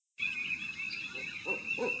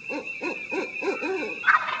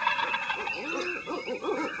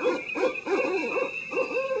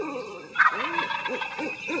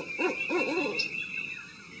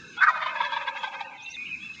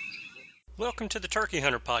welcome to the Turkey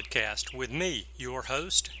Hunter Podcast with me, your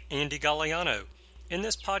host, Andy Galliano. In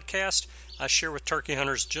this podcast, I share with turkey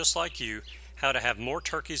hunters just like you how to have more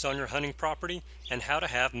turkeys on your hunting property and how to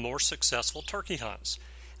have more successful turkey hunts.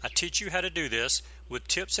 I teach you how to do this with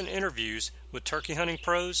tips and interviews with turkey hunting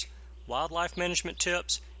pros, wildlife management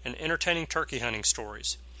tips, and entertaining turkey hunting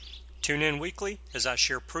stories. Tune in weekly as I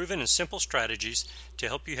share proven and simple strategies to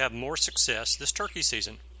help you have more success this turkey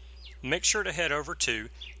season. Make sure to head over to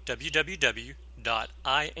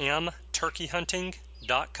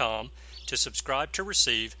www.iamturkeyhunting.com to subscribe to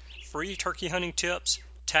receive free turkey hunting tips,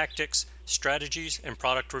 tactics, strategies, and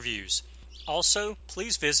product reviews. Also,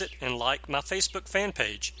 please visit and like my Facebook fan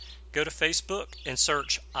page. Go to Facebook and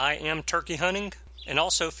search I Am Turkey Hunting, and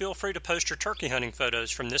also feel free to post your turkey hunting photos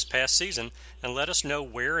from this past season and let us know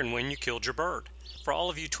where and when you killed your bird. For all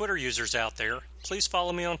of you Twitter users out there, please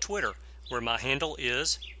follow me on Twitter, where my handle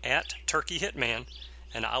is @TurkeyHitman,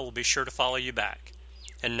 and I will be sure to follow you back.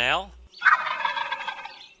 And now,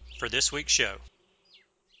 for this week's show.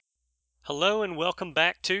 Hello and welcome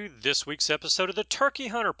back to this week's episode of the Turkey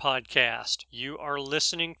Hunter Podcast. You are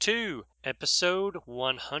listening to episode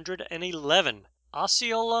 111,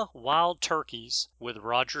 Osceola Wild Turkeys with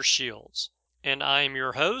Roger Shields. And I am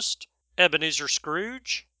your host, Ebenezer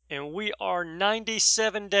Scrooge, and we are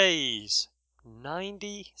 97 days,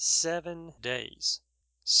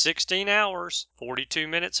 16 hours, 42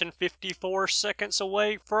 minutes, and 54 seconds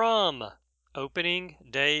away from opening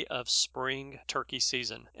day of spring turkey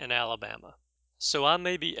season in Alabama. So I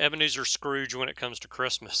may be Ebenezer Scrooge when it comes to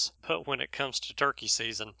Christmas, but when it comes to turkey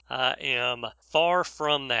season, I am far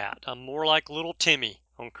from that. I'm more like little Timmy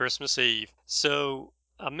on Christmas Eve. So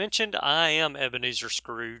I mentioned I am Ebenezer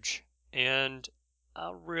Scrooge, and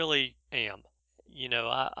I really am. You know,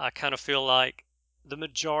 I kind of feel like the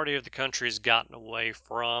majority of the country has gotten away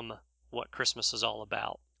from what Christmas is all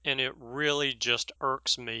about. And it really just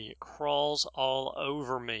irks me. It crawls all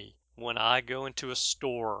over me when I go into a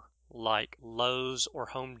store like Lowe's or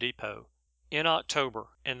Home Depot in October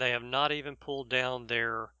and they have not even pulled down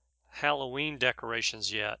their Halloween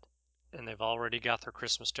decorations yet, and they've already got their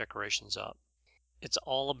Christmas decorations up. It's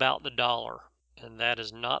all about the dollar, and that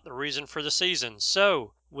is not the reason for the season.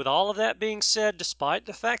 So, with all of that being said, despite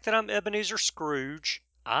the fact that I'm Ebenezer Scrooge,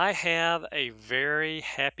 I have a very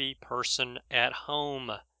happy person at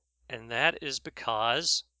home, and that is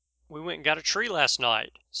because we went and got a tree last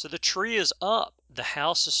night. So the tree is up. The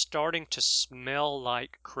house is starting to smell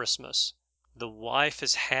like Christmas. The wife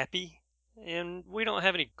is happy, and we don't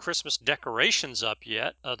have any Christmas decorations up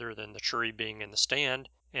yet, other than the tree being in the stand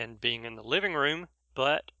and being in the living room,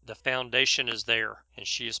 but the foundation is there, and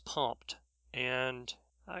she is pumped. And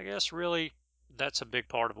I guess really that's a big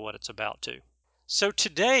part of what it's about too. So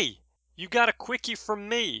today, you got a quickie from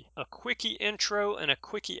me, a quickie intro and a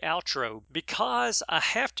quickie outro, because I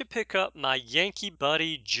have to pick up my Yankee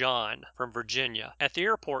buddy John from Virginia at the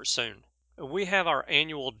airport soon. We have our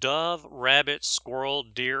annual dove, rabbit, squirrel,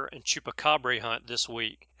 deer, and chupacabra hunt this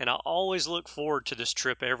week, and I always look forward to this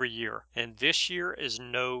trip every year, and this year is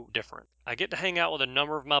no different. I get to hang out with a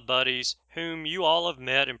number of my buddies, whom you all have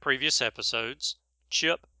met in previous episodes.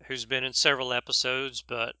 Chip, who's been in several episodes,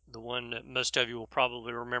 but the one that most of you will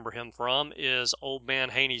probably remember him from is Old Man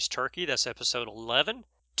Haney's Turkey. That's episode 11.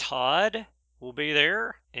 Todd will be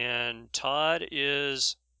there, and Todd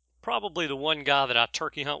is probably the one guy that I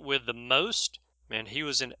turkey hunt with the most, and he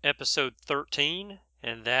was in episode 13,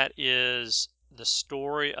 and that is the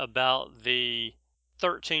story about the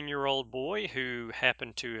 13-year-old boy who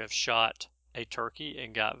happened to have shot a turkey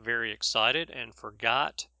and got very excited and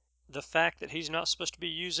forgot the fact that he's not supposed to be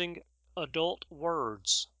using adult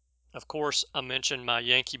words. Of course, I mentioned my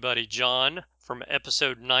Yankee buddy John from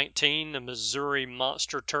episode 19, the Missouri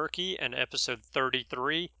Monster Turkey, and episode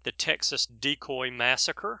 33, the Texas Decoy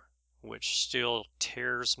Massacre, which still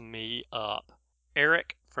tears me up.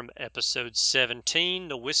 Eric from episode 17,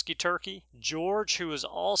 the Whiskey Turkey. George, who was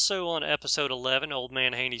also on episode 11, Old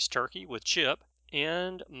Man Haney's Turkey, with Chip.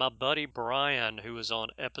 And my buddy Brian, who was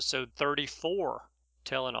on episode 34,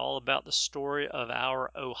 telling all about the story of our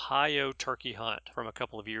Ohio turkey hunt from a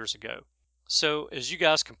couple of years ago. So, as you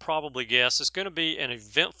guys can probably guess, it's going to be an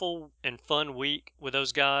eventful and fun week with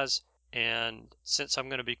those guys. And since I'm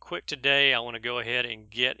going to be quick today, I want to go ahead and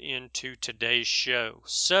get into today's show.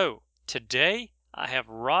 So, today I have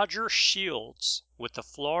Roger Shields with the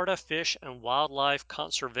Florida Fish and Wildlife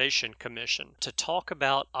Conservation Commission to talk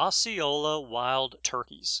about Osceola wild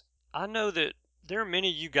turkeys. I know that there are many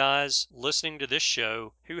of you guys listening to this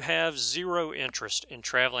show who have zero interest in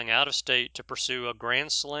traveling out of state to pursue a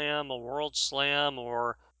Grand Slam, a World Slam,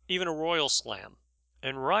 or even a Royal Slam.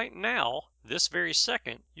 And right now, this very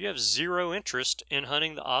second, you have zero interest in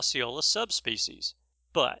hunting the Osceola subspecies.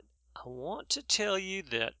 But I want to tell you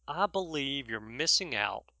that I believe you're missing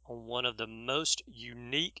out on one of the most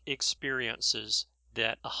unique experiences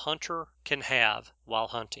that a hunter can have while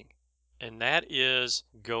hunting, and that is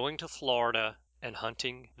going to Florida and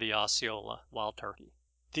hunting the Osceola wild turkey.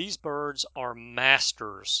 These birds are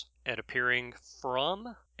masters at appearing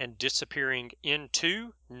from and disappearing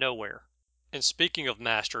into nowhere. And speaking of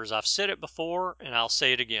masters, I've said it before and I'll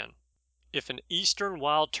say it again. If an eastern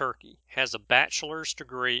wild turkey has a bachelor's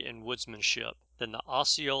degree in woodsmanship, then the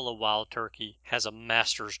Osceola wild turkey has a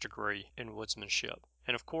master's degree in woodsmanship.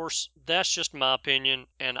 And of course, that's just my opinion,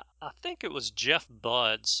 and I think it was Jeff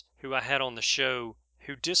Buds, who I had on the show,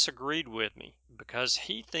 who disagreed with me because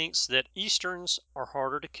he thinks that easterns are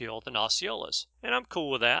harder to kill than Osceolas. And I'm cool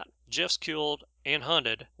with that. Jeff's killed and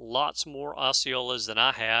hunted lots more Osceolas than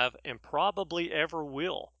I have and probably ever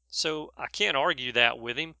will. So I can't argue that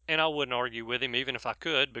with him, and I wouldn't argue with him even if I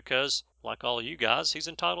could because, like all of you guys, he's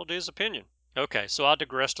entitled to his opinion. Okay, so I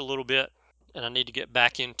digressed a little bit, and I need to get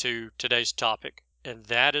back into today's topic, and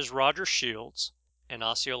that is Roger Shields and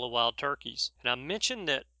Osceola wild turkeys. And I mentioned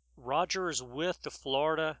that Roger is with the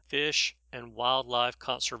Florida Fish and Wildlife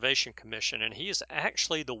Conservation Commission, and he is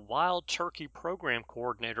actually the wild turkey program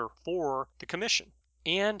coordinator for the commission.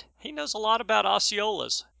 And he knows a lot about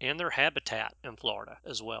Osceolas and their habitat in Florida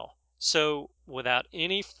as well. So, without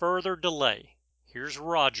any further delay, here's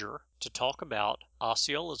Roger to talk about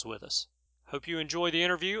Osceolas with us. Hope you enjoy the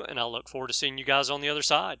interview, and I look forward to seeing you guys on the other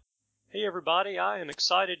side. Hey, everybody, I am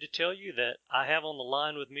excited to tell you that I have on the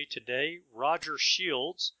line with me today Roger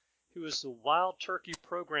Shields, who is the Wild Turkey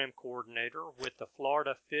Program Coordinator with the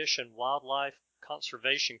Florida Fish and Wildlife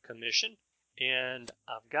Conservation Commission. And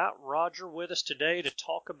I've got Roger with us today to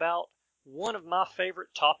talk about one of my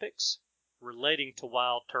favorite topics relating to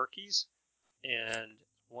wild turkeys and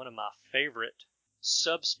one of my favorite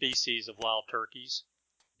subspecies of wild turkeys.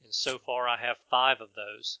 And so far I have 5 of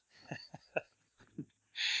those.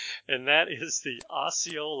 And that is the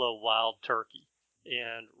Osceola wild turkey.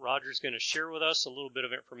 And Roger's going to share with us a little bit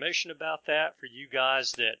of information about that for you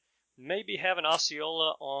guys that maybe have an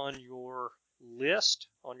Osceola on your list,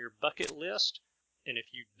 on your bucket list. And if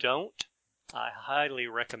you don't, I highly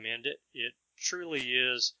recommend it. It truly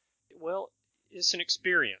is, well, it's an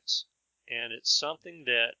experience. And it's something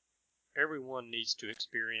that everyone needs to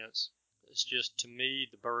experience. It's just, to me,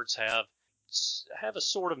 the birds have a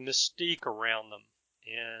sort of mystique around them.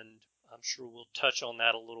 And I'm sure we'll touch on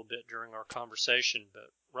that a little bit during our conversation. But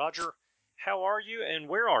Roger, how are you and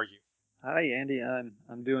where are you? Hi, Andy.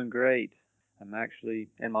 I'm doing great. I'm actually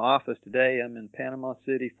in my office today. I'm in Panama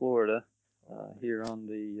City, Florida, here on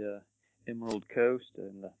the Emerald Coast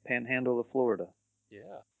and the Panhandle of Florida.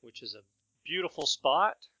 Yeah, which is a beautiful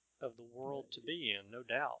spot of the world to be in, no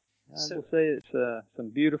doubt. I will say it's some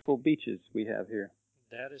beautiful beaches we have here.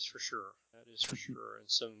 That is for sure. That is for sure. And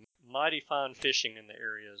some mighty fine fishing in the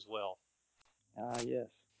area as well. Yes.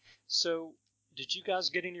 So, did you guys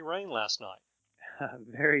get any rain last night?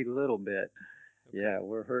 Very little bit. Okay. Yeah,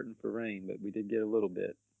 we're hurting for rain, but we did get a little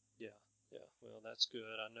bit. Yeah. Well, that's good.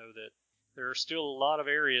 I know that there are still a lot of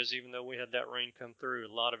areas, even though we had that rain come through,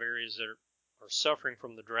 a lot of areas that are suffering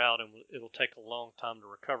from the drought, and it'll take a long time to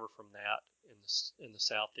recover from that in the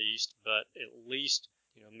southeast. But at least,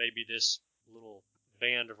 maybe this little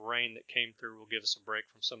band of rain that came through will give us a break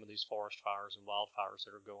from some of these forest fires and wildfires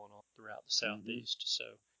that are going on throughout the southeast. Mm-hmm. So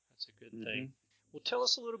that's a good thing. Well, tell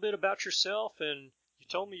us a little bit about yourself, and you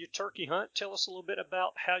told me you turkey hunt. Tell us a little bit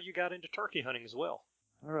about how you got into turkey hunting as well.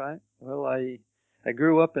 All right. Well, I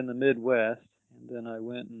grew up in the Midwest, and then I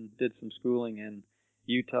went and did some schooling in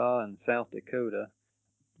Utah and South Dakota.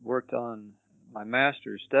 Worked on my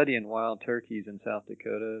master's studying wild turkeys in South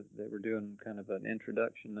Dakota. They were doing kind of an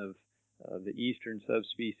introduction of the eastern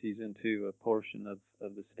subspecies into a portion of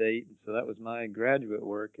the state. And so that was my graduate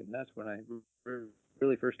work, and that's when I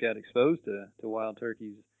really first got exposed to wild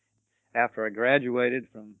turkeys. After I graduated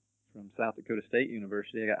from South Dakota State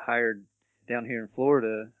University, I got hired down here in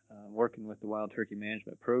Florida working with the Wild Turkey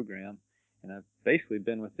Management Program, and I've basically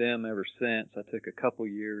been with them ever since. I took a couple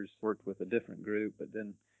years, worked with a different group, but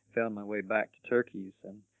then found my way back to turkeys.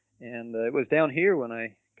 And it was down here when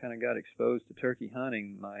I kind of got exposed to turkey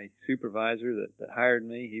hunting. My supervisor that hired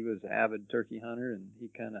me, he was an avid turkey hunter, and he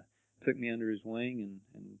kind of took me under his wing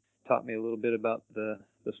and taught me a little bit about the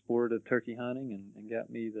sport of turkey hunting and got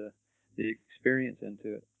me the experience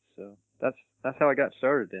into it. So that's how I got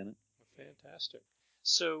started in it. Fantastic.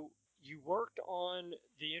 So you worked on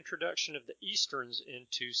the introduction of the Easterns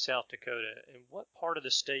into South Dakota. And what part of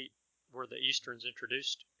the state were the Easterns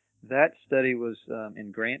introduced? That study was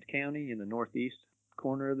in Grant County in the northeast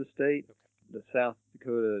corner of the state. Okay. The South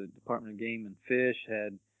Dakota Department of Game and Fish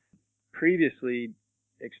had previously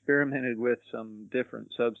experimented with some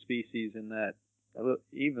different subspecies in that,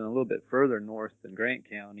 even a little bit further north than Grant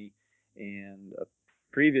County, and a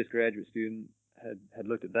previous graduate student had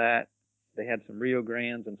looked at that. They had some Rio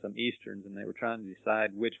Grandes and some Easterns, and they were trying to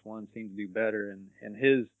decide which one seemed to do better. And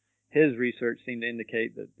his research seemed to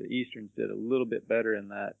indicate that the Easterns did a little bit better in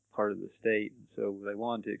that part of the state, and so they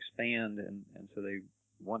wanted to expand, and so they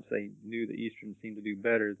once they knew the Easterns seemed to do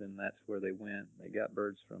better, then that's where they went. They got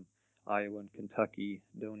birds from Iowa and Kentucky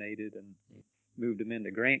donated and moved them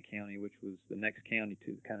into Grant County, which was the next county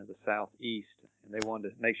to kind of the southeast, and they wanted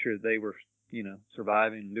to make sure that they were,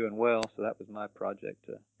 surviving and doing well. So that was my project,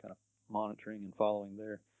 to kind of monitoring and following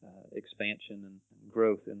their expansion and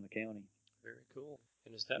growth in the county. Very cool.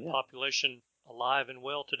 And is that Yeah. population alive and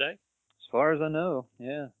well today? As far as I know,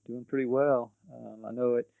 yeah, doing pretty well. I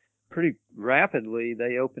know it pretty rapidly.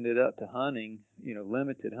 They opened it up to hunting,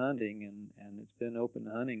 limited hunting, and it's been open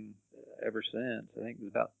to hunting ever since. I think it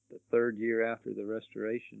was about the third year after the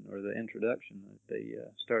restoration or the introduction that they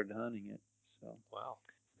started hunting it. So Wow.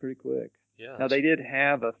 pretty quick. Yeah. Now they did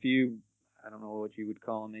have a few, I don't know what you would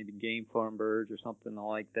call them, maybe game farm birds or something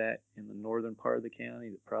like that in the northern part of the county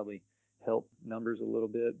that probably helped numbers a little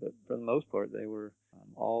bit, but for the most part they were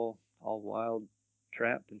all wild,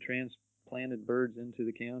 trapped and transplanted birds into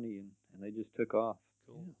the county, and they just took off.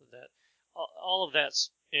 Cool. Yeah. That all of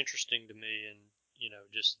that's interesting to me, and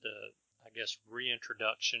just the, I guess,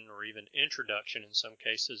 reintroduction or even introduction in some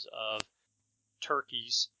cases of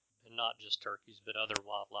turkeys, and not just turkeys, but other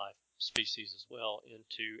wildlife species as well,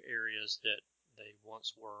 into areas that they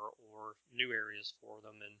once were, or new areas for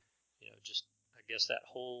them, and just, I guess, that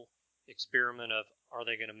whole experiment of, are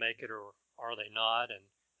they going to make it or are they not, and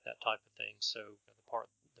that type of thing. So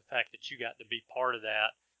the fact that you got to be part of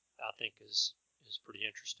that, I think is pretty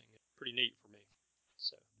interesting, pretty neat for me.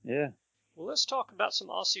 So Yeah. well, let's talk about some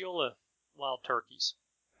Osceola wild turkeys.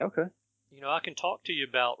 Okay. I can talk to you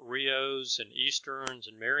about Rios and Easterns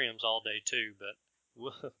and Merriams all day too,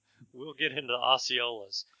 but we'll get into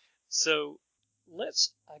Osceolas. So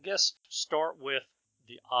let's, I guess, start with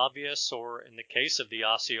the obvious, or in the case of the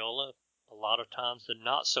Osceola, a lot of times the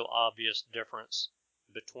not so obvious difference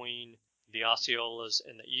between the Osceolas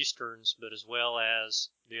and the Easterns, but as well as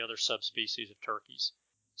the other subspecies of turkeys.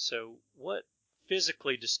 So what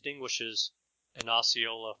physically distinguishes an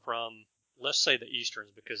Osceola from, let's say, the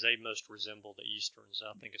Easterns, because they most resemble the Easterns?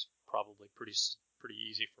 I think it's probably pretty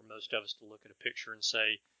easy for most of us to look at a picture and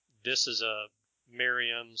say, this is a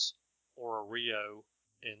Merriam's or a Rio,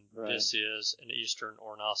 and Right. this is an Eastern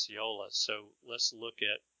or an Osceola. So let's look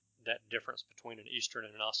at that difference between an Eastern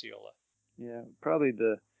and an Osceola. Yeah, probably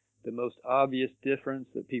the most obvious difference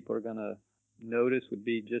that people are going to notice would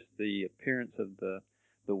be just the appearance of the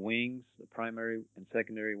wings, the primary and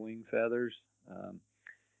secondary wing feathers.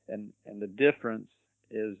 And the difference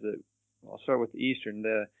is that, I'll start with the Eastern.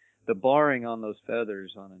 The barring on those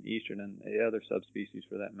feathers on an Eastern, and the other subspecies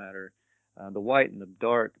for that matter, the white and the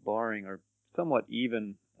dark barring are somewhat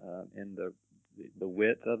even in the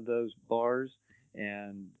width of those bars,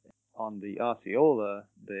 and on the Osceola,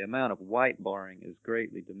 the amount of white barring is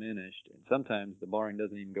greatly diminished, and sometimes the barring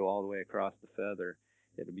doesn't even go all the way across the feather.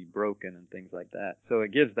 It'll be broken and things like that. So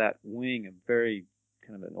it gives that wing a very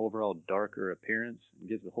kind of an overall darker appearance. It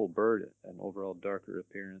gives the whole bird an overall darker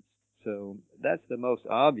appearance. So that's the most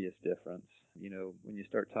obvious difference. When you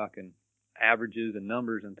start talking averages and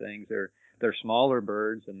numbers and things, they're smaller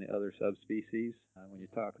birds than the other subspecies. When you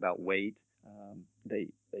talk about weight, they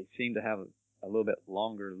seem to have a little bit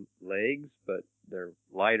longer legs, but they're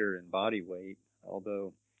lighter in body weight.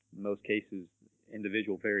 Although in most cases,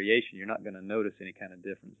 individual variation, you're not going to notice any kind of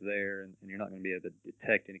difference there, and you're not going to be able to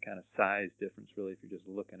detect any kind of size difference really if you're just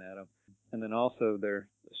looking at them. And then also their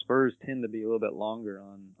spurs tend to be a little bit longer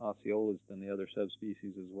on Osceolas than the other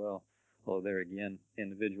subspecies as well. Although there again,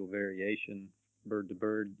 individual variation, bird to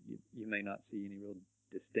bird, you may not see any real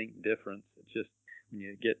distinct difference. It's just when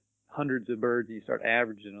you get hundreds of birds and you start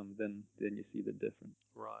averaging them, then you see the difference.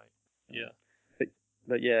 Right. Yeah.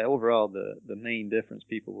 But yeah, overall, the main difference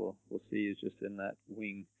people will see is just in that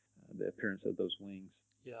wing, the appearance of those wings.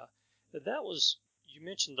 Yeah. That was, you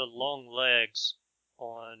mentioned the long legs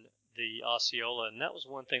on the Osceola, and that was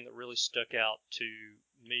one thing that really stuck out to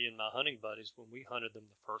me and my hunting buddies when we hunted them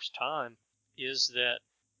the first time, is that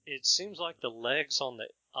it seems like the legs on the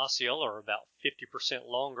Osceola are about 50%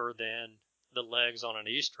 longer than the legs on an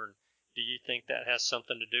Eastern. Do you think that has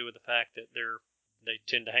something to do with the fact that they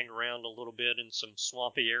tend to hang around a little bit in some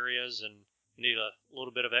swampy areas, and need a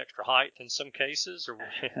little bit of extra height in some cases, or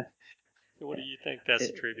what do you think that's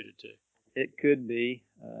it, attributed to? it could be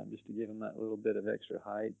just to give them that little bit of extra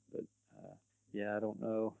height, but yeah, I don't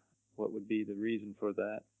know what would be the reason for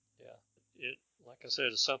that. Yeah, it like I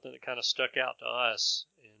said, is something that kind of stuck out to us,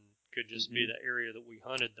 and could just be Mm-hmm. the area that we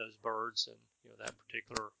hunted those birds, and that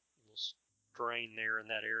particular little strain there in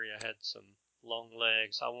that area had some long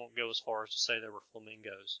legs. I won't go as far as to say they were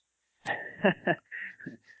flamingos, but,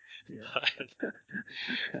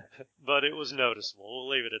 but it was noticeable. We'll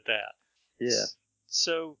leave it at that. Yeah.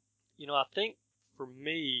 So, I think for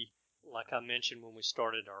me, like I mentioned when we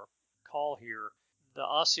started our call here, the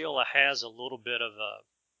Osceola has a little bit of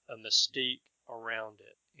a mystique around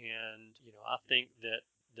it. And, I think that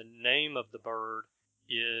the name of the bird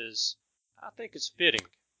I think it's fitting,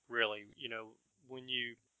 really. When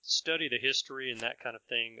you study the history and that kind of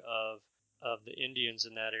thing of the Indians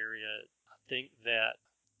in that area, I think that,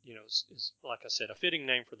 is, like I said, a fitting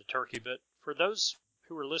name for the turkey. But for those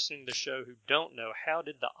who are listening to the show who don't know, how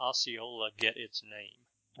did the Osceola get its name?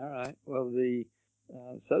 All right. Well, the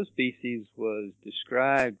subspecies was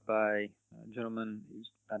described by a gentleman who's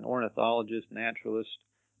an ornithologist, naturalist,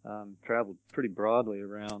 traveled pretty broadly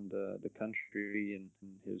around the country in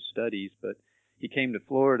his studies. But he came to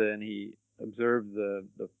Florida and he observed the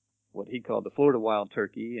what he called the Florida wild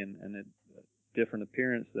turkey, and a different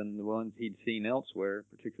appearance than the ones he'd seen elsewhere,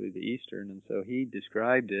 particularly the eastern. And so he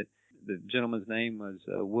described it. The gentleman's name was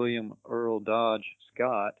William Earl Dodge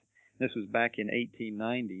Scott. This was back in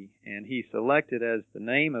 1890, and he selected as the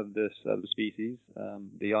name of this subspecies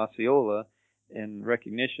the Osceola in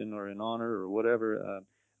recognition or in honor or whatever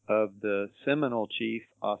of the Seminole chief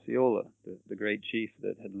Osceola, the great chief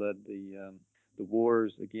that had led the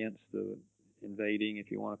wars against the invading, if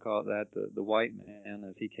you want to call it that, the white man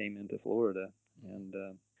as he came into Florida. And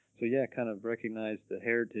so, yeah, kind of recognized the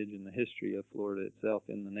heritage and the history of Florida itself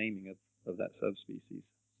in the naming of that subspecies.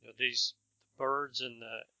 These birds in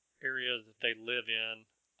the area that they live in,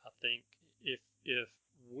 I think if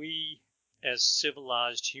we as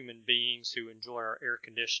civilized human beings who enjoy our air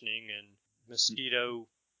conditioning and mosquito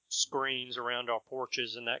screens around our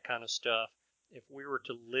porches and that kind of stuff, if we were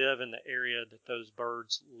to live in the area that those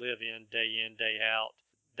birds live in, day out,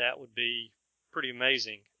 that would be pretty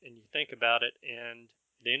amazing. And you think about it, and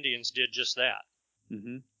the Indians did just that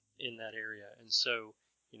Mm-hmm. in that area. And so,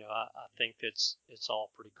 I think it's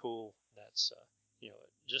all pretty cool. That's,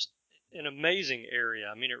 just an amazing area.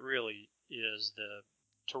 I mean, it really is. The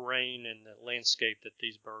terrain and the landscape that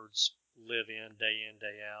these birds live in, day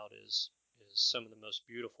out, is some of the most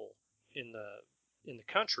beautiful in the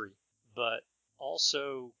country, but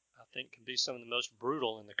also I think can be some of the most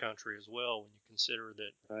brutal in the country as well, when you consider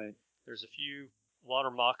that Right. there's a few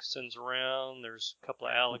water moccasins around, there's a couple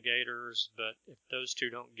of alligators, but if those two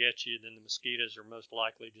don't get you, then the mosquitoes are most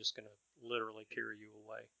likely just going to literally carry you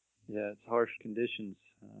away. Yeah, it's harsh conditions.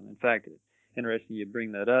 In fact, it's interesting you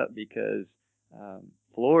bring that up because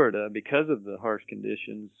Florida, because of the harsh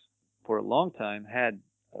conditions, for a long time had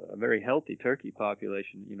a very healthy turkey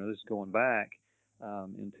population. This is going back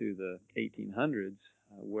into the 1800s,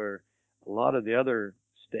 where a lot of the other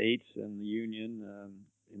states in the Union,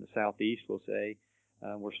 in the southeast, we'll say,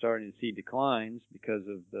 we're starting to see declines because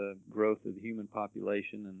of the growth of the human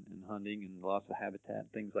population and hunting and loss of habitat,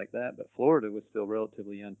 things like that. But Florida was still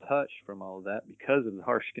relatively untouched from all of that because of the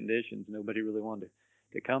harsh conditions. Nobody really wanted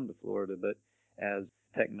to come to Florida. But as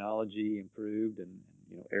technology improved and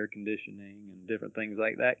air conditioning and different things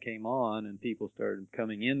like that came on, and people started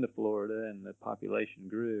coming into Florida, and the population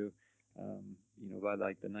grew, by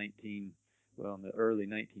like in the early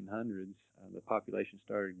 1900s, the population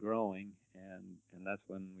started growing, and that's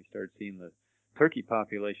when we started seeing the turkey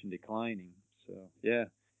population declining. So yeah,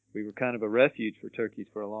 we were kind of a refuge for turkeys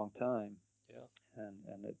for a long time. Yeah.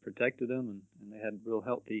 And it protected them, and they had real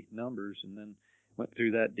healthy numbers, and then went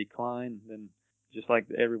through that decline. Then just like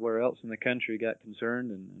everywhere else in the country, got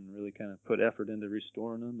concerned and really kind of put effort into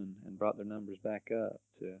restoring them and brought their numbers back up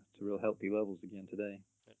to real healthy levels again today.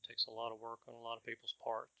 It takes a lot of work on a lot of people's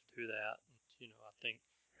part to do that. I think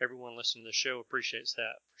everyone listening to the show appreciates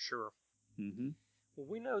that for sure. Mm-hmm. Well,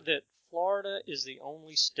 we know that Florida is the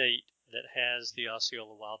only state that has the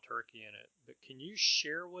Osceola wild turkey in it, but can you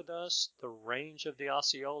share with us the range of the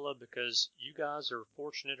Osceola? Because you guys are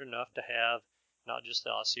fortunate enough to have not just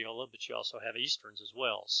the Osceola, but you also have Easterns as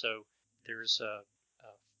well. So there's a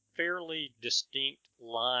fairly distinct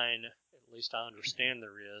line, at least I understand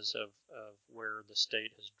there is, of where the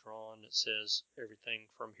state has drawn that says everything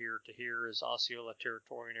from here to here is Osceola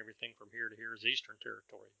territory and everything from here to here is Eastern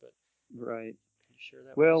territory. But Right. can you share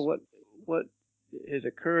that with Well, us? what is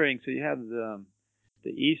occurring? So you have the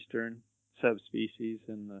eastern subspecies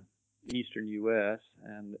in the eastern U.S.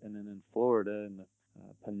 and then in Florida in the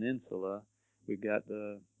peninsula, we've got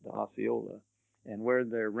the Osceola, and where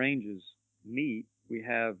their ranges meet, we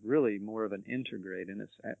have really more of an intergrade, and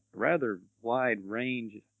it's a rather wide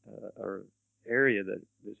range or area that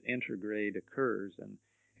this intergrade occurs. And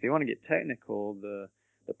if you want to get technical, the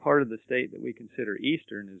part of the state that we consider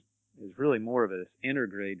eastern is really more of an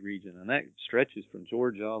intergrade region, and that stretches from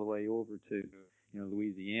Georgia all the way over to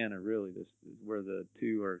Louisiana. Really, this is where the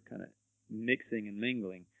two are kind of mixing and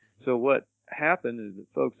mingling. So what happened is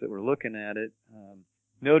that folks that were looking at it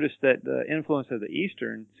noticed that the influence of the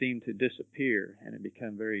eastern seemed to disappear, and it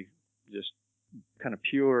became very just kind of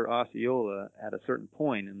pure Osceola at a certain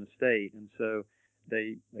point in the state. And so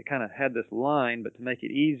they kind of had this line, but to make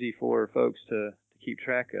it easy for folks to keep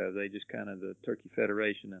track of, they just kind of, the Turkey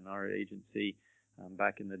Federation and our agency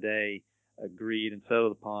back in the day agreed and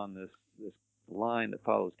settled upon this line that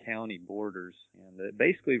follows county borders, and it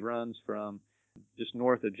basically runs from just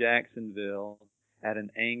north of Jacksonville at an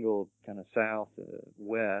angle kind of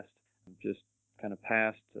south-west, just kind of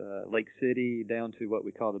past Lake City down to what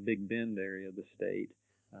we call the Big Bend area of the state,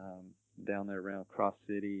 down there around Cross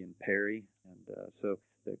City and Perry. And so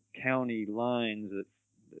the county lines that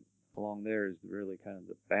along there is really kind of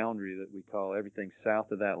the boundary that we call everything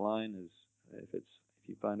south of that line is, if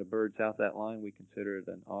you find a bird south of that line, we consider it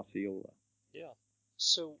an Osceola. Yeah.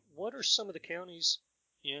 So what are some of the counties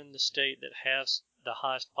in the state that has the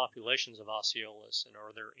highest populations of Osceolas, and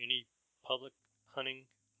are there any public hunting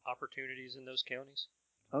opportunities in those counties?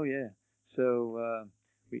 Oh, yeah. So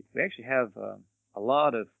we actually have a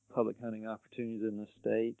lot of public hunting opportunities in the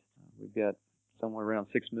state. We've got somewhere around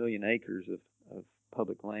 6 million acres of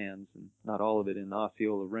public lands, and not all of it in the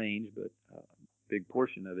Osceola range, but a big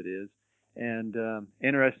portion of it is. And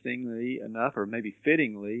interestingly enough, or maybe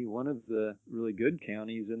fittingly, one of the really good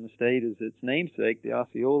counties in the state is its namesake, the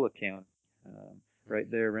Osceola County, right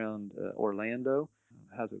there around Orlando.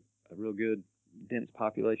 Has a real good dense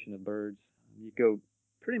population of birds. You go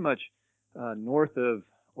pretty much north of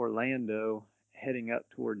Orlando, heading up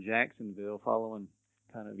toward Jacksonville, following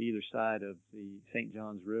kind of either side of the St.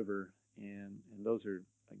 Johns River, and those are,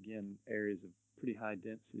 again, areas of pretty high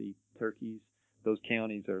density turkeys. Those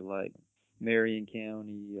counties are like Marion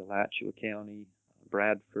County, Alachua County,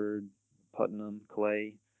 Bradford, Putnam,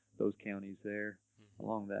 Clay, those counties there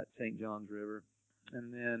along that St. Johns River.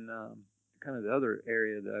 And then kind of the other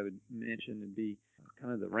area that I would mention would be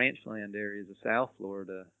kind of the ranch land areas of South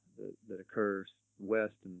Florida that occurs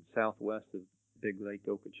west and southwest of Big Lake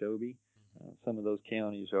Okeechobee. Some of those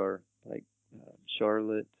counties are like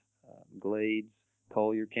Charlotte, Glades,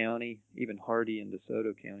 Collier County, even Hardy and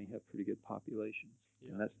DeSoto County have pretty good populations.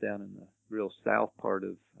 Yeah. And that's down in the real south part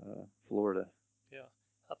of Florida. Yeah.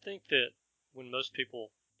 I think that when most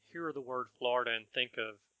people hear the word Florida and think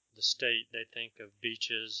of the state, they think of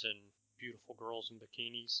beaches and beautiful girls in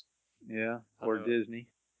bikinis. Yeah, or Disney.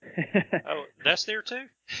 Oh, that's there too?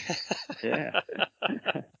 Yeah.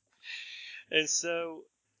 And so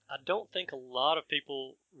I don't think a lot of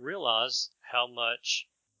people realize how much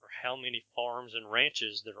or how many farms and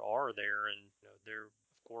ranches there are there. And there,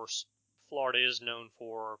 of course, Florida is known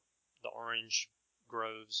for the orange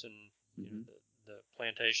groves and the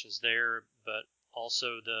plantations there, but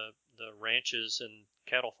also the ranches and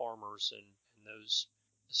cattle farmers and those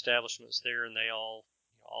establishments there, and they all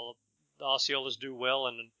of the Osceolas do well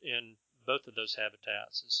in both of those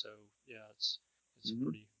habitats. And so yeah, it's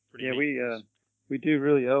pretty yeah, neat. We do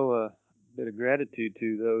really owe a bit of gratitude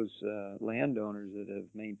to those landowners that have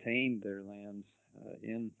maintained their lands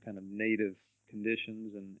in kind of native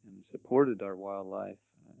conditions and supported our wildlife.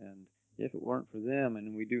 And if it weren't for them,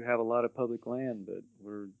 and we do have a lot of public land, but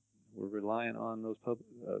we're reliant on those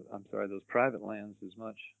those private lands as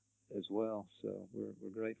much as well. So we're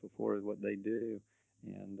grateful for what they do.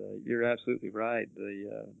 And you're absolutely right.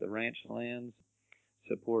 The ranch lands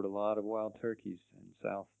support a lot of wild turkeys in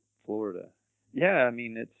South Florida. Yeah, I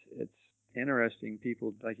mean it's interesting.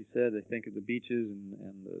 People, like you said, they think of the beaches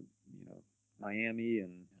and the Miami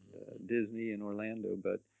and Disney and Orlando,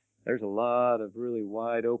 but there's a lot of really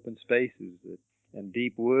wide open spaces and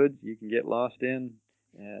deep woods you can get lost in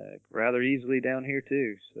rather easily down here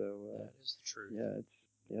too. So that is the truth.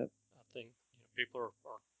 Yeah, yep. I think people are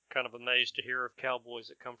kind of amazed to hear of cowboys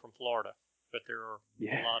that come from Florida, but there are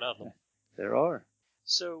a lot of them. There are.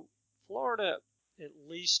 So Florida, at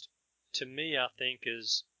least to me, I think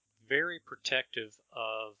is very protective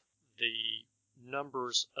of the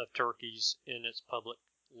numbers of turkeys in its public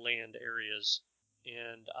land areas,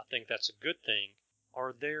 and I think that's a good thing.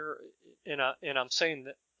 Are there, and I'm saying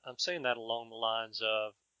that along the lines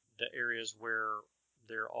of the areas where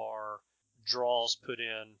there are draws put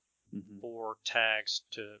in Hmm. for tags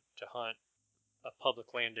to hunt a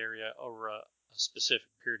public land area over a specific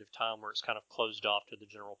period of time where it's kind of closed off to the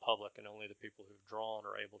general public and only the people who've drawn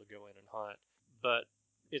are able to go in and hunt. But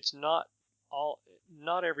it's not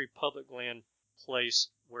every public land place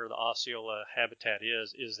where the Osceola habitat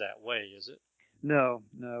is that way, is it? No,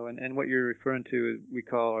 no, and what you're referring to is we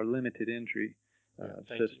call our limited entry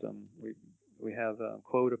system. We have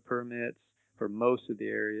quota permits for most of the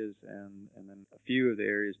areas, and then a few of the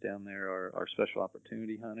areas down there are special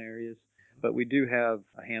opportunity hunt areas. But we do have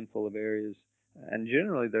a handful of areas, and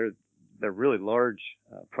generally they're really large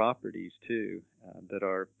properties too. That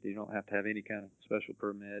are you don't have to have any kind of special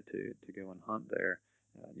permit to go and hunt there,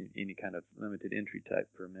 any kind of limited entry type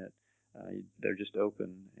permit. They're just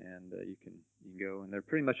open, and you can go, and they're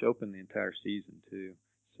pretty much open the entire season too.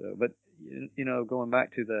 So, but going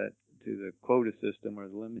back to the quota system or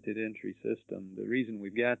the limited entry system, the reason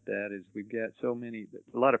we've got that is we've got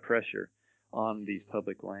a lot of pressure on these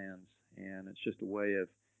public lands, and it's just a way of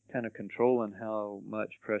kind of controlling how much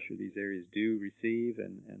pressure these areas do receive,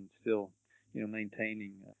 and still,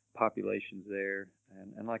 maintaining populations there.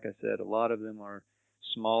 And like I said, a lot of them are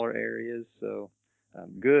smaller areas, so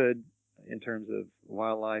good in terms of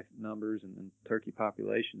wildlife numbers and turkey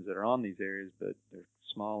populations that are on these areas, but they're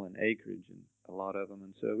small in acreage and a lot of them,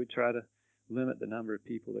 and so we try to limit the number of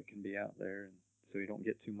people that can be out there, and so you don't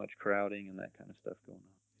get too much crowding and that kind of stuff going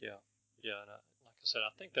on. Yeah, yeah, and like I said,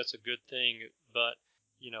 I think that's a good thing. But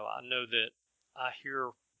I know that I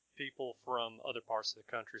hear people from other parts of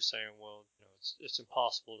the country saying, well, it's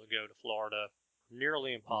impossible to go to Florida,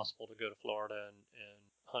 nearly impossible to go to Florida and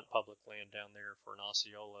hunt public land down there for an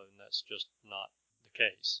Osceola, and that's just not the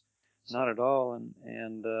case. So, Not at all,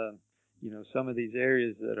 and some of these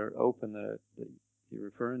areas that are open that you're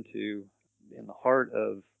referring to in the heart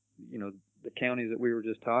of the counties that we were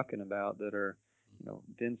just talking about that are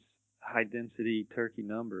dense, high density turkey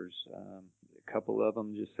numbers. A couple of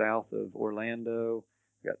them just south of Orlando.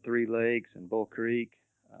 We've got Three Lakes and Bull Creek,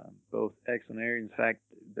 both excellent areas. In fact,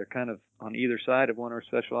 they're kind of on either side of one of our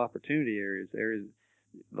special opportunity areas. Areas,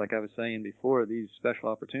 like I was saying before, these special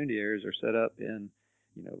opportunity areas are set up in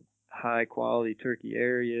high quality turkey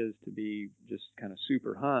areas to be just kind of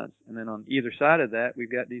super hunts, and then on either side of that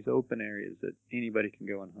we've got these open areas that anybody can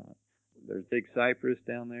go and hunt. There's Big Cypress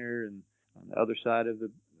down there, and on the other side of the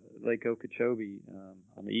Lake Okeechobee,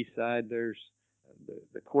 on the east side, there's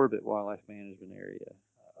the Corbett Wildlife Management Area.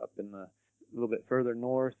 Up in a little bit further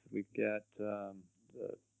north, we've got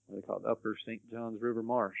what they call it, Upper St. Johns River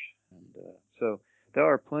Marsh, and so there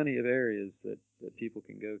are plenty of areas that people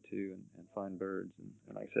can go to and find birds.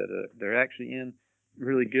 And like I said, they're actually in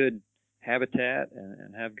really good habitat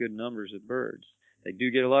and have good numbers of birds. They do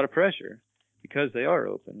get a lot of pressure because they are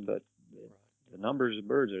open, but the numbers of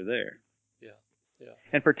birds are there. Yeah, yeah.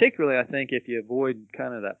 And particularly, I think if you avoid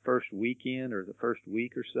kind of that first weekend or the first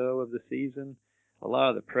week or so of the season, a lot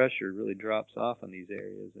of the pressure really drops off in these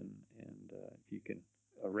areas. And if you can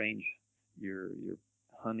arrange your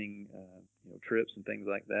hunting trips and things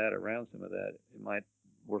like that around some of that, it might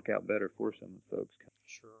work out better for some folks.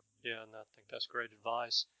 Sure. Yeah, and I think that's great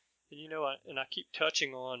advice. And I keep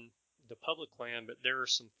touching on the public land, but there are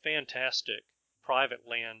some fantastic private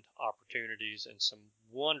land opportunities and some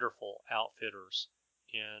wonderful outfitters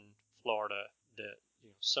in Florida that,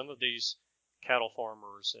 some of these cattle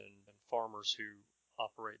farmers and farmers who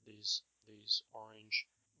operate these orange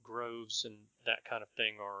groves and that kind of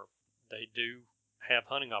thing they do have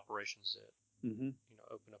hunting operations that Mm-hmm.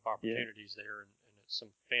 open up opportunities there, and it's some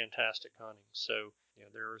fantastic hunting. So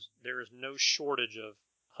there is no shortage of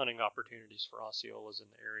hunting opportunities for Osceolas in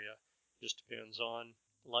the area. Just depends on,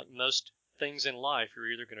 like most things in life,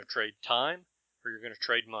 you're either going to trade time or you're going to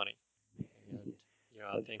trade money. And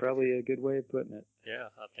That's I think probably a good way of putting it. yeah,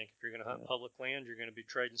 I think if you're going to hunt public land, you're going to be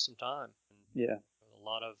trading some time. And Yeah. a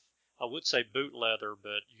lot of, I would say boot leather,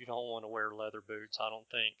 but you don't want to wear leather boots, I don't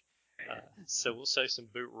think. So we'll say some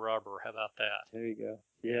boot rubber. How about that? There you go.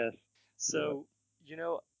 Yes. So,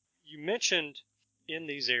 you mentioned in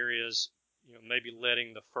these areas, maybe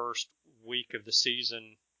letting the first week of the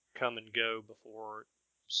season come and go before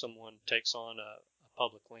someone takes on a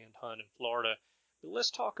public land hunt in Florida. But let's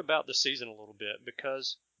talk about the season a little bit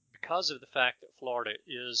because of the fact that Florida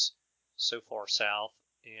is so far south,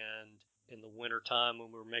 and in the winter time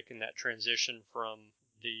when we're making that transition from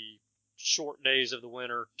the short days of the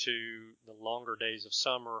winter to the longer days of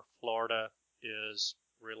summer, Florida is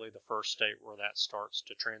really the first state where that starts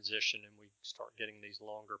to transition and we start getting these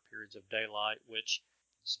longer periods of daylight, which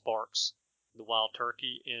sparks the wild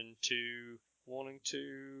turkey into wanting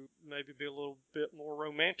to maybe be a little bit more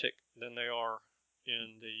romantic than they are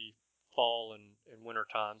in the fall and winter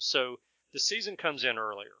time. So the season comes in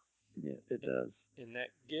earlier. Yeah, it does. And that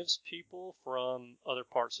gives people from other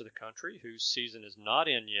parts of the country whose season is not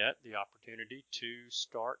in yet the opportunity to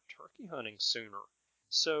start turkey hunting sooner.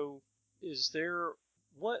 So is there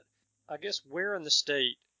what I guess where in the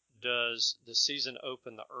state does the season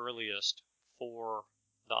open the earliest for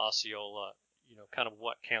the Osceola? Kind of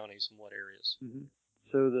what counties and what areas? Mm-hmm.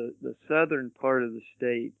 So the southern part of the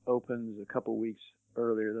state opens a couple weeks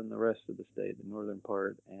earlier than the rest of the state, the northern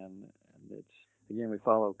part, and it's again we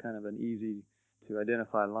follow kind of an easy to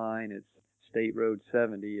identify line. It's State Road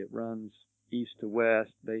 70. It runs east to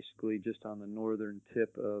west, basically just on the northern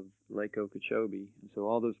tip of Lake Okeechobee, and so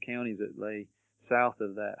all those counties that lay south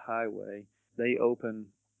of that highway, they open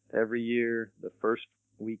every year the first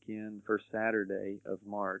weekend, first Saturday of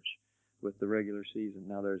March with the regular season.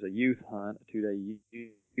 Now there's a youth hunt, a 2-day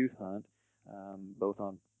youth hunt, both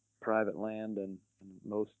on private land and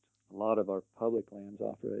a lot of our public lands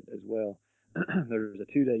offer it as well. There's a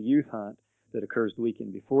 2-day youth hunt that occurs the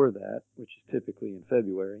weekend before that, which is typically in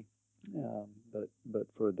February. But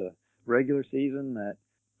for the regular season, that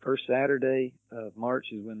first Saturday of March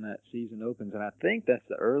is when that season opens, and I think that's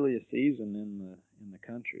the earliest season in the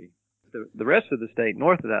country. The rest of the state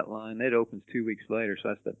north of that line, it opens 2 weeks later, so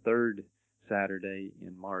that's the third Saturday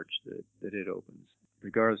in March that it opens.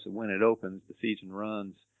 Regardless of when it opens, the season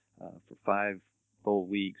runs for 5 full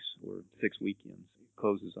weeks or 6 weekends. It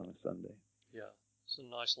closes on a Sunday. Yeah, it's a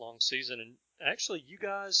nice long season. And actually, you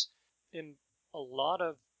guys, in a lot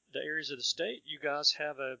of the areas of the state, you guys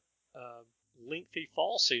have a lengthy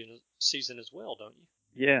fall season as well, don't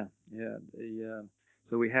you? Yeah.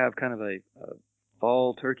 So we have kind of a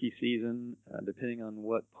fall turkey season, depending on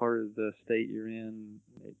what part of the state you're in.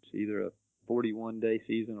 It's either a 41-day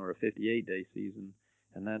season or a 58-day season,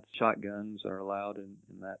 and that's shotguns are allowed in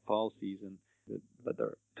that fall season. But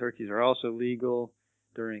the turkeys are also legal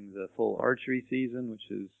during the full archery season,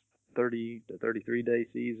 which is 30 to 33-day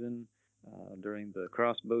season, during the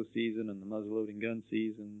crossbow season and the muzzleloading gun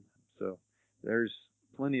season. So there's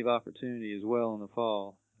plenty of opportunity as well in the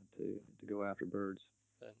fall to go after birds.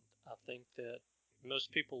 And I think that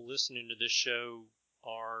most people listening to this show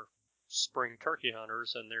are spring turkey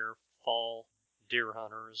hunters and they're fall deer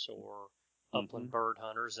hunters or upland bird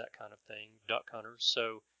hunters, that kind of thing, duck hunters.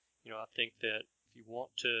 So, I think that if you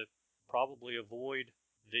want to probably avoid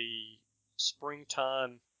the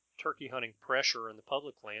springtime turkey hunting pressure in the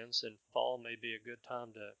public lands, then fall may be a good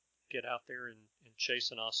time to get out there and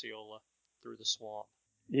chase an Osceola through the swamp.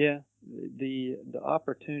 Yeah, the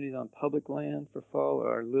opportunities on public land for fall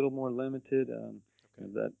are a little more limited.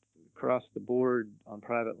 That across the board on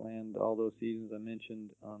private land, all those seasons I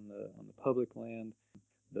mentioned on the public land,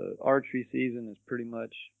 the archery season is pretty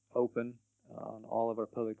much open on all of our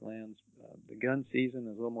public lands. The gun season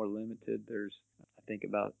is a little more limited. There's I think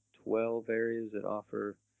about 12 areas that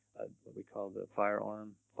offer what we call the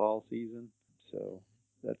firearm fall season. So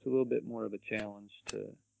that's a little bit more of a challenge to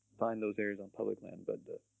find those areas on public land. But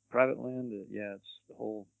the private land, yeah, it's the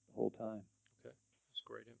whole time. Okay, that's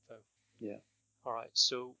great info. Yeah. All right,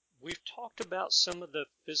 so we've talked about some of the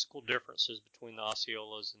physical differences between the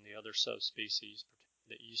Osceolas and the other subspecies,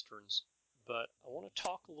 the easterns, but I want to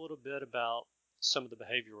talk a little bit about some of the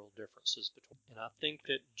behavioral differences between. And I think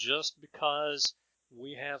that just because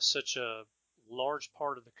we have such a large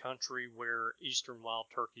part of the country where eastern wild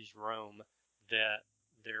turkeys roam, that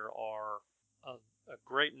there are a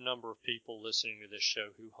great number of people listening to this show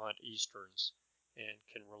who hunt easterns and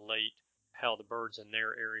can relate how the birds in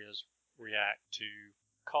their areas react to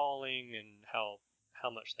calling and how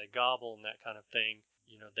much they gobble and that kind of thing.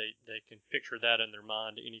 They can picture that in their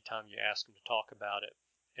mind anytime you ask them to talk about it.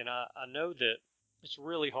 And I know that it's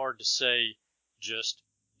really hard to say just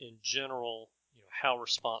in general, how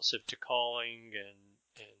responsive to calling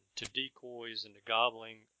and to decoys and to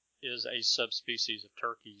gobbling is a subspecies of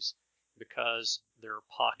turkeys, because there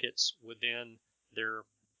are pockets within their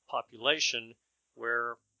population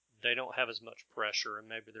where they don't have as much pressure and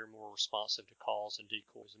maybe they're more responsive to calls and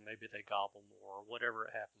decoys and maybe they gobble more or whatever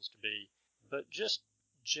it happens to be. But just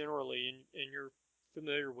generally, and you're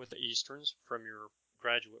familiar with the easterns from your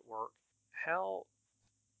graduate work, how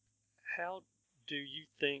do you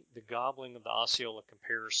think the gobbling of the Osceola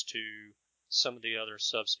compares to some of the other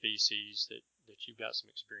subspecies that you've got some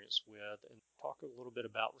experience with? And talk a little bit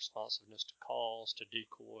about responsiveness to calls, to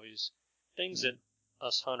decoys, things that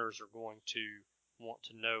us hunters are going to want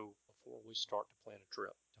to know before we start to plan a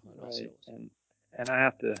trip to hunt Osceolas. And I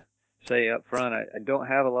have to say up front, I don't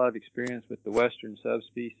have a lot of experience with the western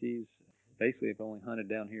subspecies. Basically, I've only hunted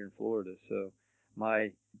down here in Florida, so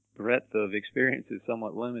my breadth of experience is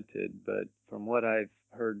somewhat limited. But from what I've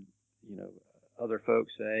heard you know, other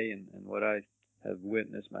folks say, and what I have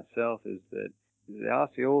witnessed myself is that the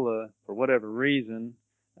Osceola, for whatever reason,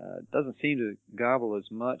 doesn't seem to gobble as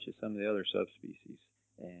much as some of the other subspecies,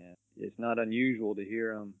 and it's not unusual to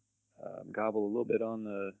hear them gobble a little bit on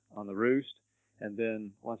the roost, and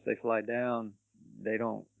then once they fly down, they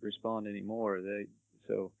don't respond anymore.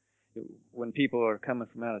 So when people are coming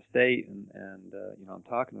from out of state and you know, I'm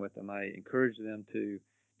talking with them, I encourage them to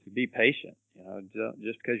be patient. You know,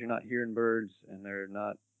 just because you're not hearing birds and they're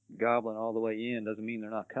not gobbling all the way in doesn't mean they're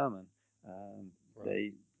not coming. Right.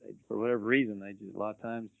 They for whatever reason, they just a lot of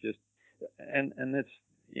times just and it's,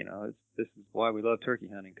 you know, this is why we love turkey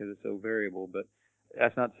hunting, because it's so variable. But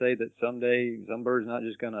that's not to say that someday some bird's not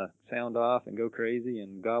just going to sound off and go crazy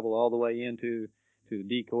and gobble all the way into the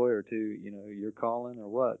decoy or to, you know, your calling or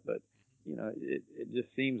what. But you know, it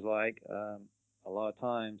just seems like a lot of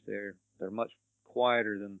times they're much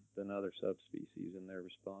quieter than other subspecies in their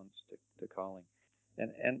response to calling.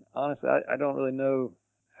 And honestly, I don't really know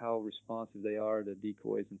how responsive they are to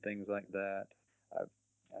decoys and things like that.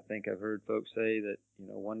 I think I've heard folks say that, you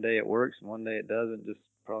know, one day it works and one day it doesn't, just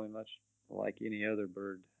probably much like any other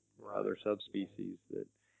bird, Right. other subspecies, that,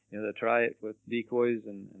 you know, they try it with decoys,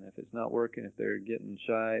 and if it's not working, if they're getting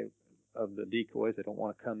shy of the decoys, they don't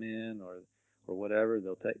want to come in or whatever,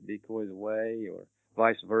 they'll take decoys away, or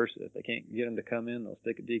vice versa. If they can't get them to come in, they'll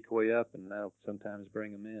stick a decoy up, and that'll sometimes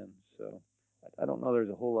bring them in. So I don't know there's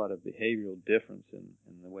a whole lot of behavioral difference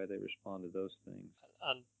in the way they respond to those things.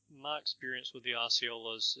 My experience with the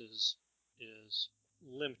Osceolas is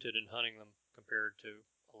limited in hunting them compared to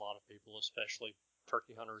a lot of people, especially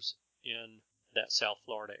turkey hunters in that South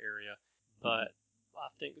Florida area. But I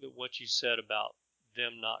think that what you said about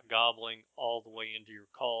them not gobbling all the way into your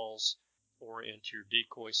calls or into your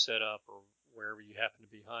decoy setup or wherever you happen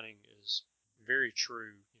to be hunting is very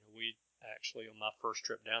true. You know, we actually, on my first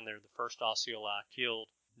trip down there, the first Osceola I killed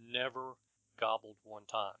never gobbled one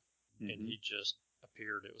time, and he just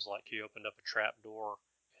appeared. It was like he opened up a trap door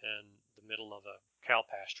in the middle of a cow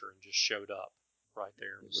pasture and just showed up right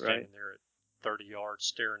there and was standing there at 30 yards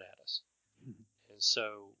staring at us. And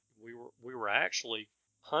so we were actually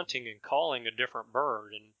hunting and calling a different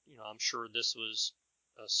bird, and you know, I'm sure this was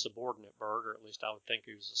a subordinate bird, or at least I would think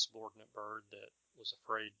he was a subordinate bird that was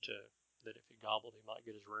afraid that if he gobbled he might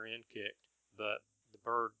get his rear end kicked. But the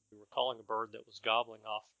bird, we were calling a bird that was gobbling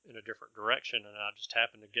off in a different direction, and I just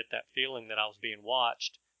happened to get that feeling that I was being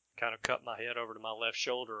watched. Kind of cut my head over to my left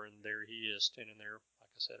shoulder, and there he is standing there,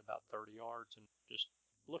 like I said, about 30 yards and just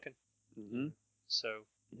looking. So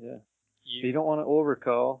yeah, you don't want to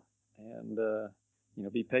overcall, and you know,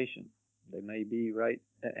 be patient. They may be right,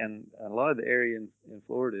 and a lot of the area in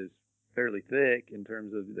Florida is fairly thick in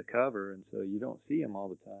terms of the cover, and so you don't see them all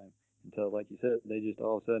the time until, like you said, they just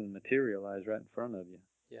all of a sudden materialize right in front of you.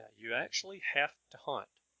 Yeah, you actually have to hunt.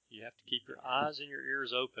 You have to keep your eyes and your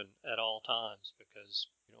ears open at all times, because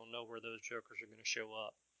you don't know where those jokers are going to show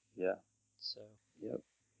up. Yeah. So. Yep.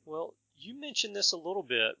 Well, you mentioned this a little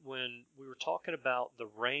bit when we were talking about the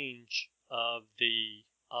range of the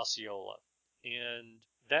Osceola, and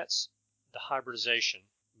that's the hybridization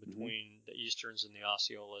between the Easterns and the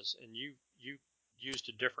Osceolas, and you used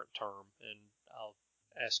a different term, and I'll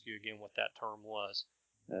ask you again what that term was.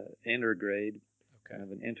 Intergrade. Okay. Kind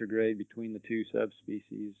of an intergrade between the two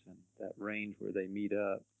subspecies and that range where they meet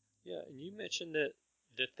up. Yeah, and you mentioned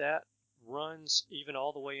that runs even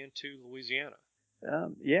all the way into Louisiana.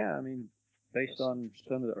 Yeah, I mean, based on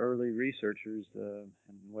some of the early researchers and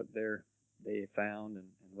what they found and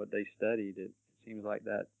what they studied, it seems like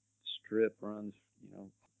that strip runs, you know,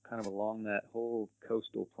 kind of along that whole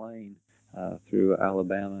coastal plain through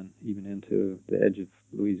Alabama and even into the edge of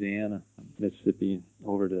Louisiana, Mississippi,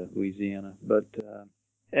 over to Louisiana. But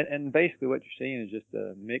and basically what you're seeing is just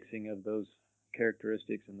a mixing of those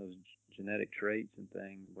characteristics and those genetic traits and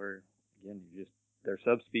things, where again they're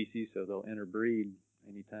subspecies, so they'll interbreed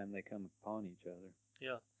anytime they come upon each other.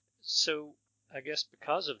 Yeah. So I guess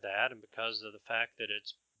because of that, and because of the fact that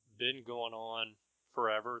it's been going on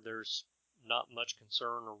forever, there's not much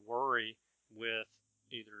concern or worry with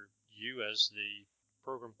either you as the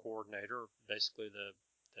program coordinator, basically the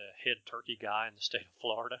head turkey guy in the state of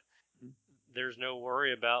Florida. There's no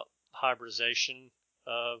worry about hybridization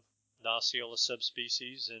of the Osceola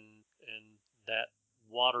subspecies and that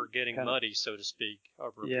water getting muddy, so to speak,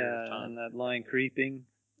 over a period of time. Yeah, and that line creeping.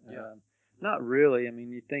 Not really. I mean,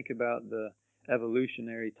 you think about the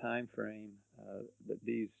evolutionary time frame that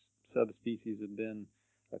these subspecies have been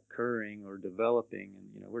occurring or developing, and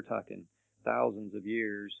you know, we're talking thousands of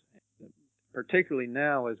years. Particularly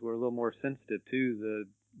now, as we're a little more sensitive to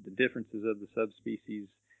the differences of the subspecies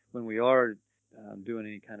when we are doing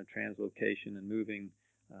any kind of translocation and moving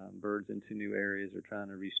birds into new areas or trying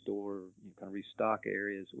to restore, kind of restock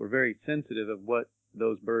areas. We're very sensitive of what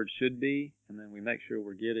those birds should be, and then we make sure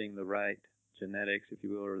we're getting the right genetics, if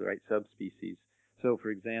you will, or the right subspecies. So,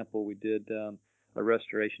 for example, we did a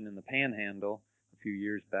restoration in the Panhandle a few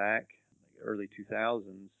years back, early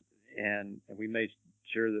 2000s, and we made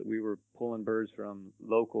sure that we were pulling birds from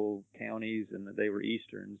local counties and that they were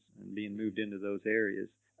easterns and being moved into those areas.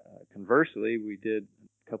 Conversely, we did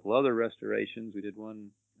a couple other restorations. We did one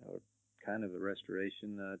kind of a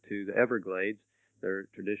restoration to the Everglades. There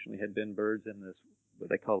traditionally had been birds in this, what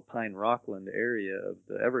they call Pine Rockland area of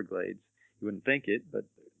the Everglades. You wouldn't think it, but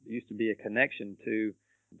there used to be a connection to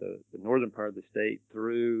the northern part of the state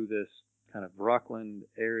through this kind of Rockland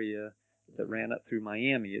area that ran up through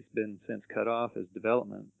Miami. It's been since cut off as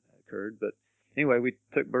development occurred, but anyway, we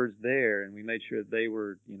took birds there and we made sure that they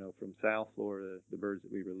were, from South Florida, the birds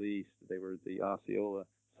that we released, they were the Osceola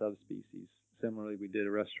subspecies. Similarly, we did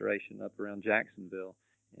a restoration up around Jacksonville,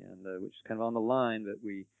 and which is kind of on the line, but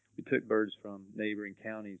we took birds from neighboring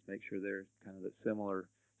counties, make sure they're kind of the similar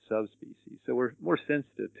subspecies. So we're more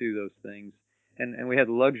sensitive to those things, and we had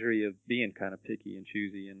the luxury of being kind of picky and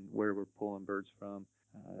choosy in where we're pulling birds from.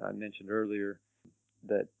 I mentioned earlier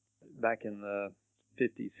that back in the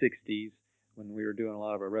 50s, 60s, when we were doing a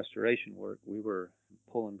lot of our restoration work, we were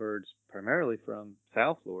pulling birds primarily from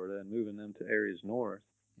South Florida and moving them to areas north.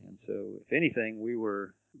 And so, if anything, we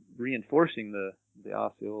were reinforcing the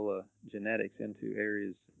Osceola genetics into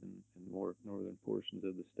areas in more northern portions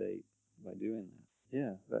of the state by doing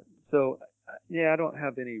that. I don't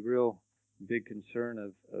have any real big concern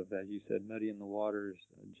of as you said, muddying the waters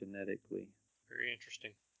genetically. Very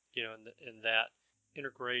interesting. In that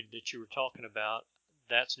intergrade that you were talking about,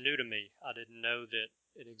 that's new to me. I didn't know that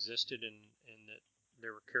it existed and that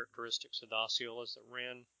there were characteristics of the Osceolas that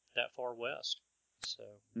ran that far west. So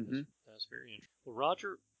that's very interesting. Well,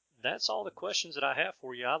 Roger, that's all the questions that I have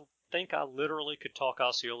for you. I think I literally could talk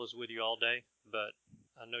Osceolas with you all day, but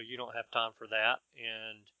I know you don't have time for that.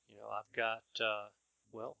 And,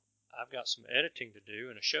 I've got some editing to do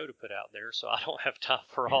and a show to put out there, so I don't have time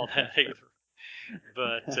for all that either.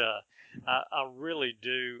 But I really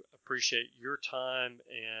do appreciate your time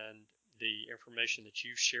and the information that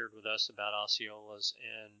you've shared with us about Osceolas.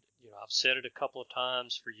 And, I've said it a couple of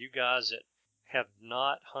times for you guys that have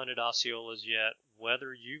not hunted Osceolas yet,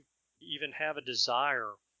 whether you even have a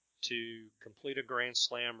desire to complete a Grand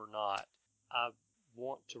Slam or not, I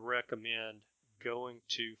want to recommend going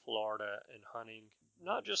to Florida and hunting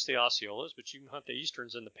not just the Osceolas, but you can hunt the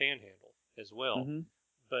Easterns in the Panhandle as well. Mm-hmm.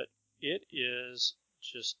 But it is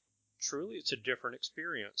just truly, it's a different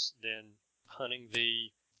experience than hunting the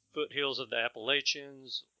foothills of the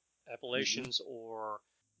Appalachians, or,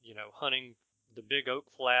 hunting the big oak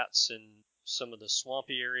flats and some of the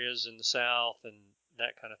swampy areas in the south and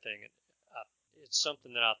that kind of thing. It's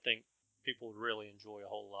something that I think people would really enjoy a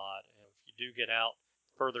whole lot. And if you do get out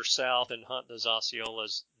further south and hunt those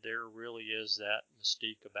Osceolas, there really is that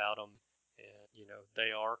mystique about them. And,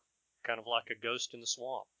 they are kind of like a ghost in the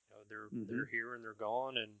swamp. They're here and they're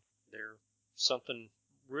gone, and they're something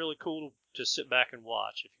really cool to sit back and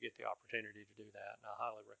watch if you get the opportunity to do that. And I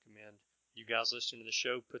highly recommend you guys listening to the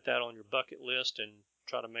show put that on your bucket list and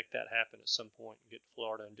try to make that happen at some point and get to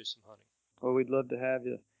Florida and do some hunting. Well, we'd love to have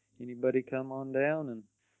you. Anybody come on down and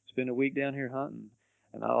spend a week down here hunting.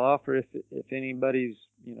 And I'll offer if anybody's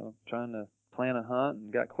trying to plan a hunt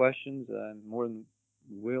and got questions, I'm more than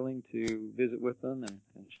willing to visit with them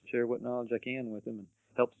and share what knowledge I can with them and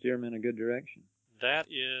help steer them in a good direction. That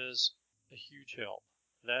is a huge help.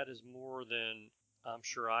 That is more than I'm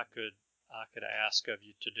sure I could ask of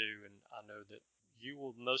you to do, and I know that you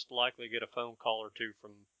will most likely get a phone call or two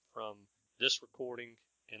from this recording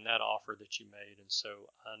and that offer that you made. And so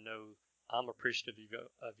I know I'm appreciative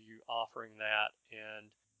of you offering that.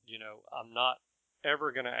 And, I'm not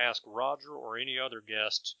ever going to ask Roger or any other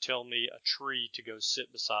guest to tell me a tree to go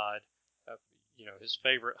sit beside, his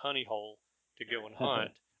favorite honey hole to go and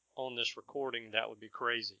hunt on this recording. That would be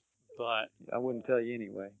crazy. But I wouldn't tell you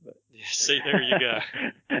anyway. But see, there you go.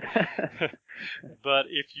 But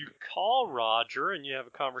if you call Roger and you have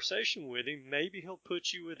a conversation with him, maybe he'll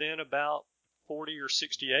put you within about 40 or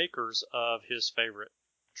 60 acres of his favorite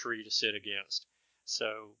tree to sit against.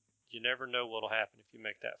 So you never know what'll happen if you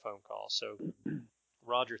make that phone call. So,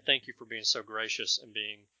 Roger, thank you for being so gracious and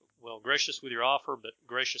being, gracious with your offer, but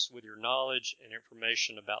gracious with your knowledge and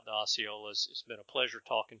information about the Osceolas. It's been a pleasure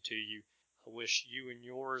talking to you. I wish you and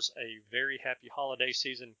yours a very happy holiday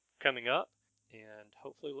season coming up, and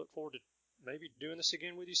hopefully look forward to maybe doing this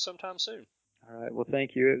again with you sometime soon. All right. Well,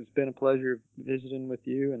 thank you. It's been a pleasure visiting with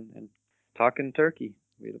you and talking turkey.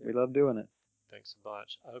 We love doing it. Thanks a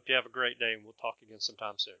bunch. I hope you have a great day, and we'll talk again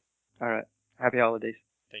sometime soon. All right. Happy holidays.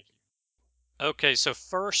 Thank you. Okay, so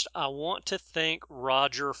first I want to thank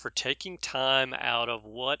Roger for taking time out of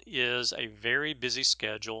what is a very busy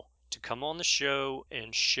schedule to come on the show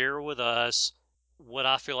and share with us what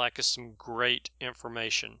I feel like is some great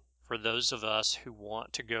information for those of us who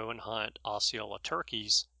want to go and hunt Osceola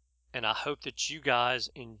turkeys. And I hope that you guys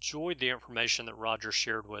enjoyed the information that Roger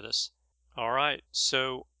shared with us. All right,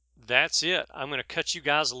 so that's it. I'm going to cut you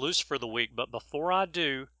guys loose for the week, but before I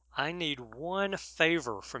do, I need one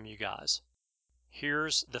favor from you guys.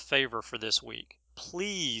 Here's the favor for this week.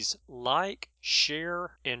 Please like,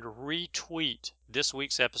 share, and retweet this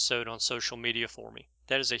week's episode on social media for me.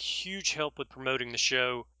 That is a huge help with promoting the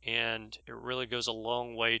show, and it really goes a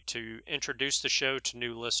long way to introduce the show to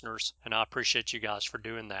new listeners, and I appreciate you guys for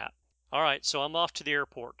doing that. All right, so I'm off to the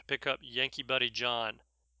airport to pick up Yankee Buddy John.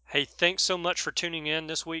 Hey, thanks so much for tuning in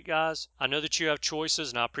this week, guys. I know that you have choices,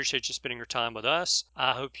 and I appreciate you spending your time with us.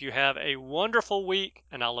 I hope you have a wonderful week,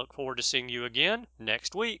 and I look forward to seeing you again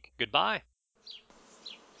next week. Goodbye.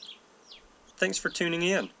 Thanks for tuning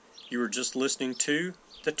in. You were just listening to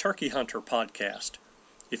the Turkey Hunter podcast.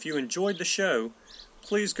 If you enjoyed the show,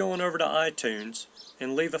 please go on over to iTunes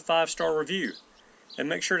and leave a 5-star review. And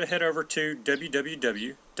make sure to head over to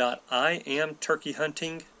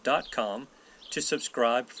www.iamturkeyhunting.com to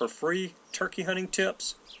subscribe for free turkey hunting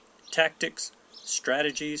tips, tactics,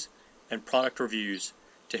 strategies, and product reviews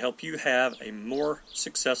to help you have a more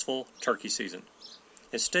successful turkey season.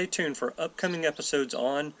 And stay tuned for upcoming episodes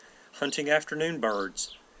on hunting afternoon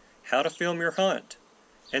birds, how to film your hunt,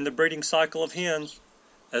 and the breeding cycle of hens,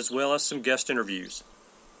 as well as some guest interviews.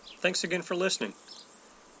 Thanks again for listening.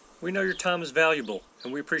 We know your time is valuable,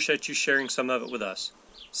 and we appreciate you sharing some of it with us.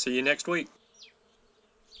 See you next week.